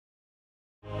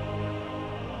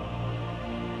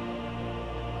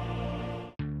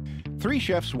Three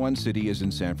Chefs, One City is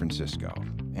in San Francisco,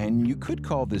 and you could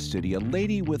call this city a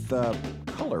lady with a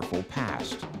colorful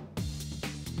past.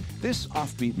 This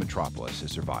offbeat metropolis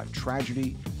has survived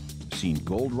tragedy, seen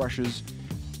gold rushes,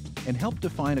 and helped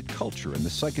define a culture in the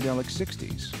psychedelic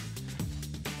 60s.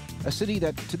 A city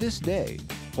that, to this day,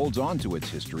 holds on to its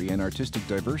history and artistic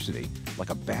diversity like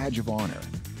a badge of honor.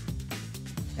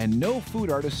 And no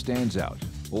food artist stands out,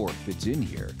 or fits in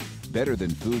here, better than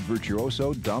food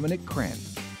virtuoso Dominique Crenn.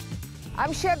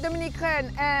 I'm Chef Dominique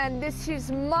Crenn, and this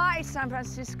is my San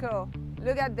Francisco.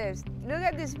 Look at this. Look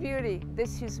at this beauty.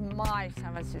 This is my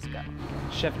San Francisco.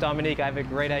 Chef Dominique, I have a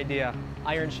great idea.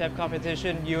 Iron Chef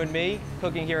competition, you and me,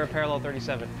 cooking here at Parallel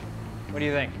 37. What do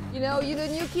you think? You know, you're the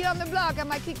new kid on the block. I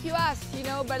might kick your ass, you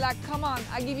know, but like, come on,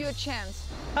 I give you a chance.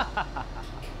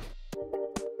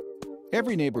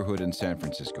 Every neighborhood in San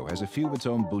Francisco has a few of its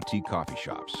own boutique coffee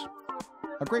shops.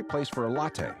 A great place for a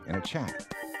latte and a chat.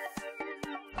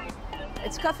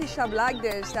 It's coffee shop like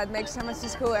this that makes San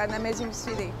Francisco an amazing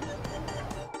city.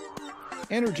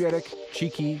 Energetic,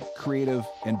 cheeky, creative,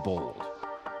 and bold.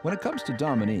 When it comes to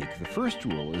Dominique, the first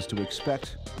rule is to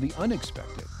expect the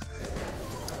unexpected.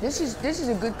 This is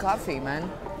a good coffee, man.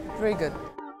 Very good.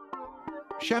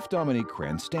 Chef Dominique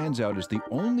Crenn stands out as the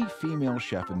only female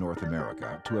chef in North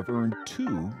America to have earned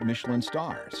 2 Michelin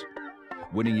stars.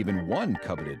 Winning even one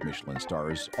coveted Michelin star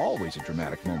is always a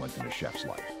dramatic moment in a chef's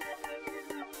life.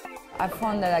 I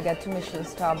found that I got 2 Michelin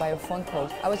stars by a phone call.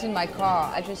 I was in my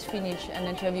car. I just finished an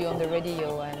interview on the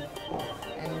radio,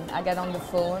 and I got on the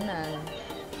phone, and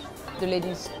the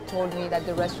ladies told me that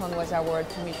the restaurant was our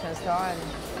 2 Michelin star, and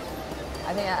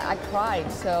I think I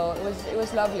cried. So it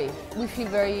was lovely. We feel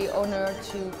very honored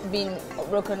to being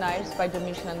recognized by the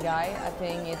Michelin guy. I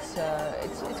think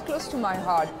it's close to my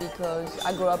heart because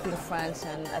I grew up in France,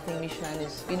 and I think Michelin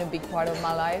has been a big part of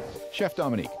my life. Chef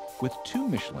Dominique, with 2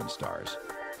 Michelin stars,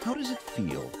 how does it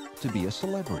feel to be a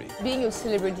celebrity? Being a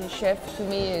celebrity chef, to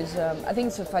me, is, I think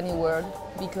it's a funny word,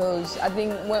 because I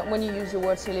think when you use the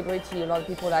word celebrity, a lot of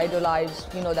people idolize,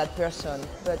 you know, that person.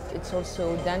 But it's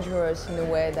also dangerous in a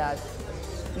way that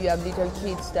you have little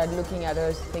kids that are looking at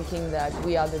us thinking that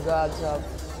we are the gods of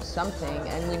something,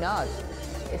 and we're not.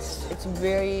 It's a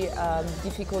very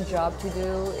difficult job to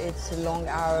do. It's long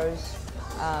hours.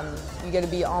 You got to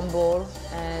be humble,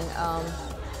 and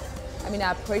I mean,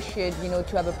 I appreciate, you know,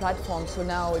 to have a platform, so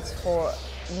now it's for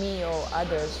me or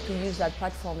others to use that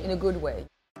platform in a good way.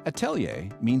 Atelier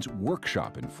means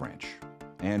workshop in French,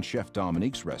 and Chef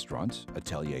Dominique's restaurant,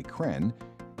 Atelier Crenn,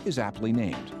 is aptly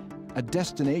named. A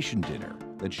destination dinner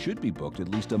that should be booked at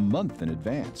least a month in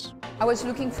advance. I was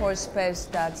looking for a space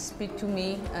that speaks to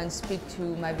me and speaks to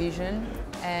my vision,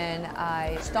 and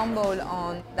I stumbled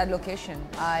on that location.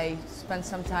 I spent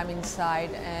some time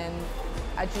inside, and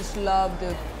I just love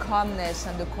the calmness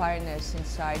and the quietness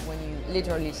inside when you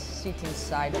literally sit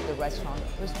inside of the restaurant.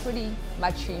 It was pretty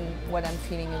matching what I'm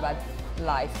feeling about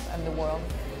life and the world.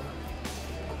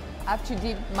 I have to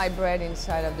dip my bread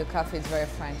inside of the coffee. It's very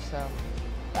French, so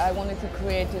I wanted to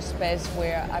create a space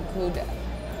where I could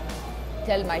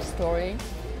tell my story.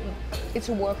 It's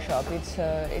a workshop.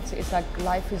 It's like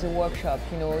life is a workshop.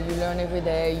 You know, you learn every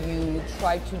day. You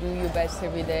try to do your best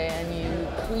every day, and you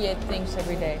create things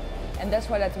every day. And that's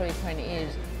what Atelier Crenn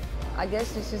is. I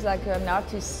guess this is like an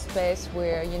artist space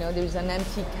where, you know, there's an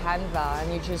empty canvas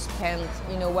and you just paint,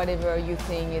 you know, whatever you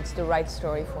think it's the right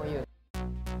story for you.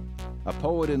 A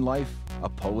poet in life, a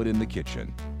poet in the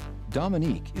kitchen.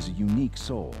 Dominique is a unique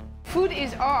soul. Food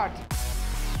is art.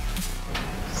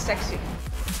 Sexy.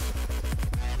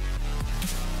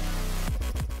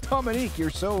 Dominique, you're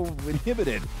so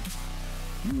inhibited.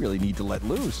 You really need to let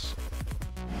loose.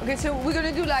 Okay, so we're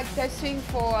gonna do like testing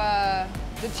for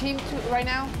the team right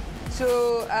now.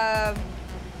 So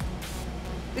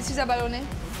this is abalone.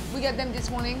 We got them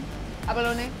this morning,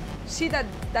 abalone. See that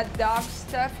dark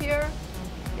stuff here?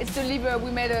 It's the liver. We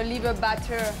made a liver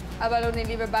batter, abalone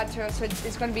liver batter, so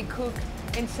it's gonna be cooked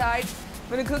inside.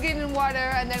 We're gonna cook it in water,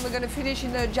 and then we're gonna finish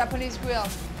in the Japanese grill.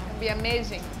 It'll be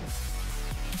amazing.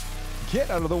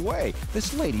 Get out of the way.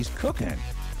 This lady's cooking.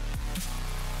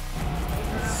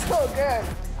 So good.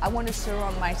 I want to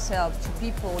surround myself to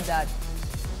people that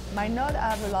might not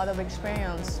have a lot of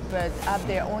experience, but have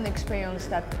their own experience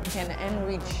that can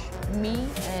enrich me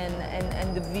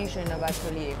and the vision of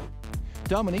Atelier.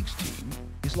 Dominique's team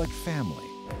is like family.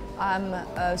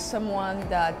 I'm someone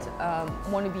that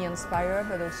want to be inspired,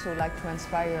 but also like to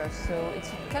inspire. So it's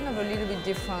kind of a little bit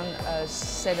different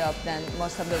setup than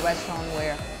most of the restaurants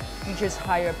where you just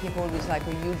hire people with like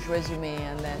a huge resume,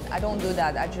 and then I don't do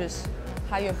that. I just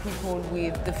hire people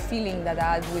with the feeling that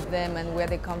I had with them and where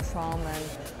they come from,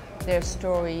 and their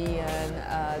story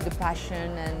and the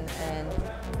passion and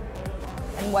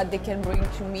what they can bring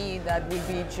to me, that will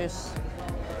be just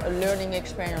a learning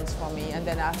experience for me. And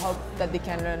then I hope that they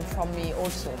can learn from me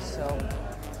also. So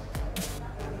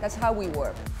that's how we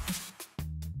work.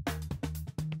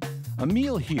 A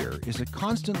meal here is a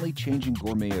constantly changing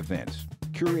gourmet event,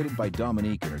 curated by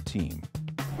Dominique and her team.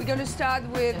 We're going to start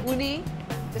with uni.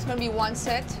 There's going to be one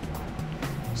set.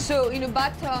 So in the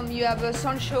bottom, you have a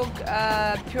sunchoke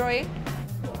puree.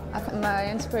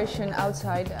 My inspiration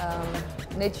outside,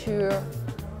 nature,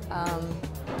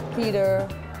 theater,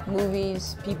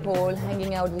 movies, people,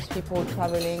 hanging out with people,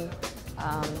 traveling.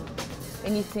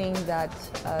 Anything that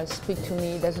speaks to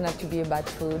me. Doesn't have to be about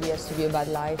food, it has to be about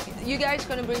life. You guys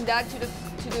going to bring that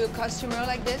to the customer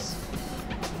like this,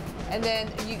 and then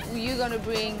you're going to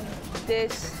bring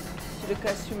this to the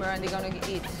customer and they're going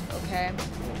to eat, okay?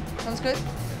 Sounds good?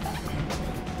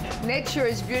 Nature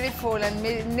is beautiful and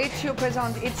nature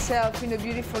presents itself in a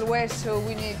beautiful way, so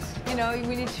we need,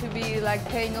 we need to be like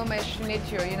paying homage to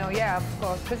nature, yeah, of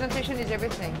course. Presentation is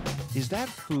everything. Is that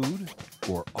food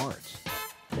or art?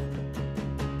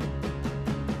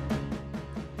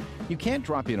 You can't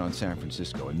drop in on San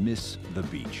Francisco and miss the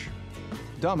beach.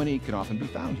 Dominique can often be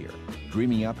found here,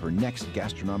 dreaming up her next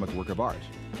gastronomic work of art,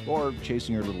 or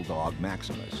chasing her little dog,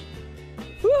 Maximus.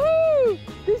 Woohoo!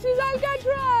 This is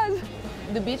Alcatraz!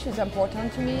 The beach is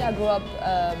important to me. I grew up,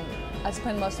 I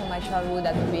spent most of my childhood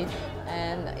at the beach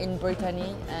and in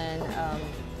Brittany, and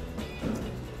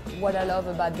what I love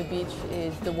about the beach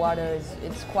is the water.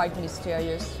 It's quite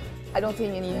mysterious. I don't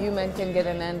think any human can get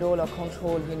an handle or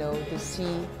control, the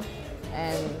sea.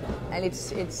 And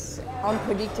it's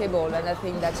unpredictable, and I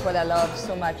think that's what I love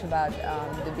so much about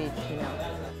the beach,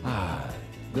 Ah,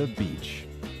 the beach.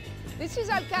 This is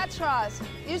Alcatraz.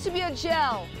 It used to be a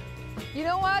jail. You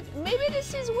know what? Maybe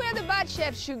this is where the bad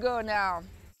chefs should go now.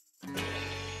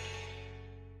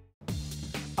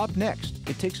 Up next,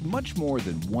 it takes much more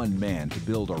than one man to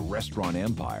build a restaurant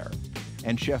empire,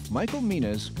 and Chef Michael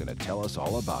Mina's gonna tell us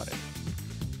all about it.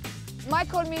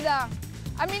 Michael Mina,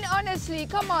 I mean, honestly,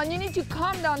 come on, you need to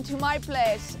come down to my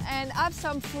place and have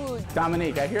some food.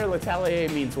 Dominique, I hear L'Atelier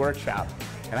means workshop,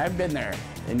 and I've been there,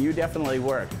 and you definitely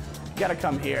work. You gotta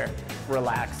come here,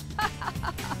 relax,